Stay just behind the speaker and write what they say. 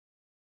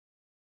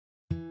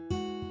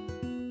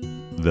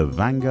The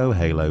Vango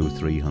Halo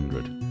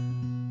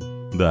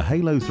 300. The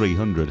Halo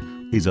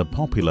 300 is a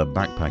popular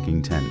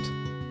backpacking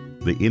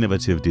tent. The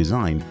innovative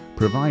design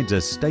provides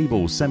a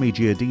stable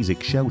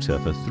semi-geodesic shelter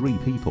for 3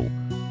 people,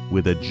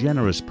 with a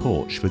generous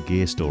porch for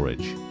gear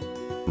storage.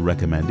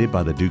 Recommended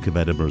by the Duke of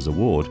Edinburgh's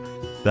award,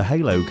 the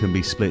Halo can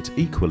be split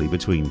equally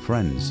between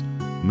friends,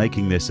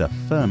 making this a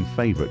firm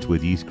favourite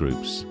with youth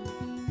groups.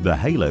 The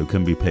Halo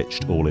can be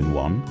pitched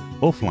all-in-one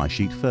or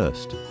flysheet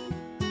first.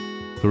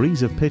 For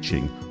ease of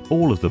pitching,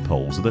 all of the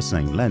poles are the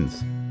same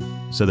length,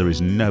 so there is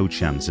no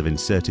chance of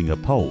inserting a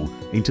pole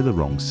into the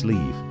wrong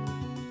sleeve.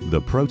 The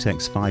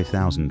Protex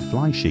 5000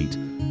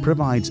 flysheet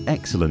provides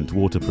excellent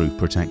waterproof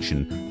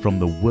protection from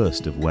the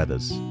worst of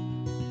weathers.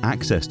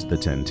 Access to the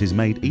tent is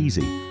made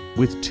easy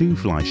with 2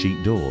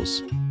 flysheet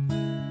doors.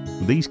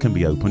 These can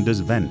be opened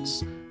as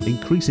vents,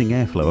 increasing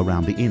airflow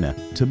around the inner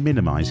to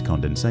minimise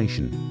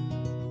condensation.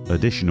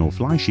 Additional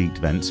flysheet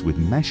vents with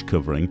mesh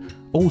covering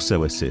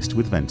also assist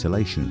with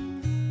ventilation.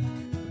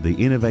 The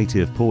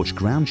innovative porch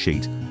ground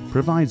sheet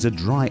provides a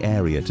dry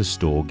area to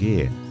store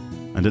gear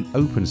and an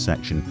open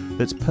section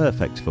that's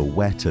perfect for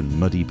wet and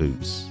muddy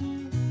boots.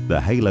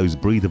 The Halo's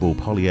breathable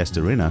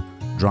polyester inner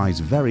dries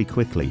very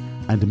quickly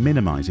and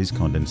minimises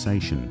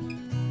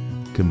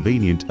condensation.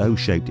 Convenient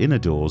O-shaped inner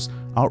doors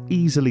are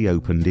easily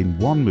opened in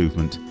one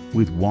movement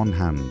with one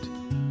hand.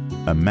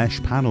 A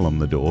mesh panel on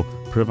the door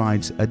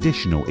provides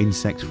additional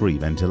insect-free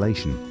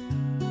ventilation.